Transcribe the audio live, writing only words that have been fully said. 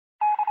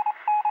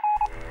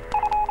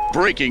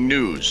Breaking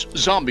news.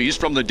 Zombies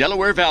from the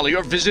Delaware Valley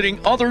are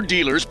visiting other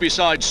dealers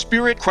besides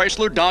Spirit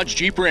Chrysler Dodge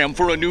Jeep Ram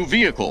for a new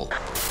vehicle.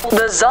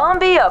 The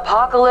zombie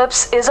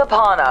apocalypse is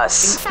upon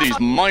us. These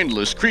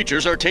mindless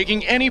creatures are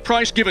taking any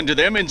price given to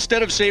them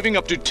instead of saving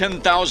up to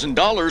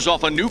 $10,000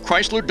 off a new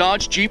Chrysler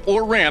Dodge Jeep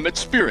or Ram at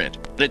Spirit.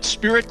 At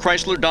Spirit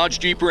Chrysler Dodge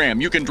Jeep Ram,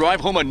 you can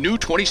drive home a new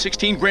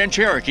 2016 Grand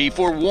Cherokee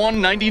for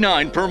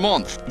 $199 per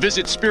month.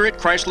 Visit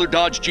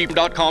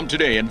SpiritChryslerDodgeJeep.com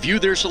today and view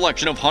their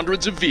selection of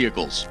hundreds of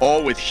vehicles,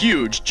 all with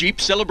huge Jeep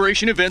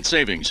Celebration event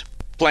savings.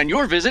 Plan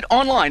your visit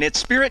online at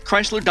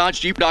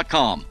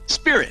SpiritChryslerDodgeJeep.com.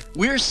 Spirit,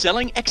 we're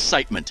selling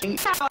excitement.